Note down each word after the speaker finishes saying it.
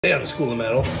Today on the School of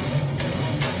Metal,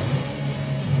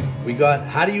 we got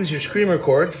how to use your screamer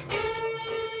chords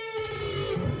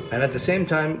and at the same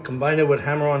time combine it with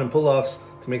hammer-on and pull-offs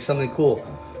to make something cool.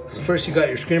 So first you got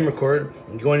your screamer chord,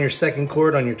 you go on your second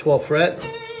chord on your 12th fret,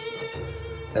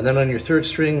 and then on your third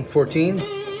string 14,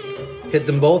 hit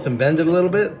them both and bend it a little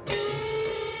bit.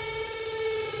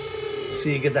 So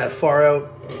you get that far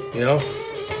out, you know.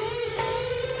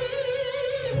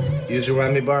 Use your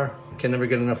whammy bar. Can never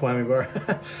get enough whammy bar.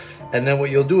 And then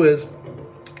what you'll do is,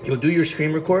 you'll do your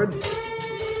screamer chord,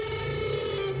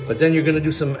 but then you're gonna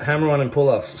do some hammer-on and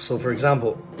pull-offs. So for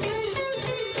example,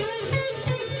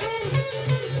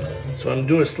 so what I'm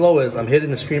doing slow is, I'm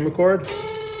hitting the screamer chord,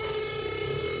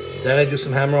 then I do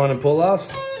some hammer-on and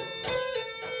pull-offs,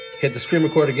 hit the screamer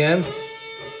chord again.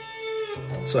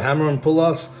 So hammer-on and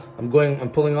pull-offs, I'm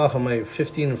pulling off on my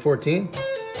 15 and 14.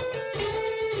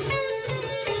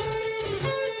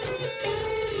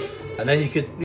 And then you could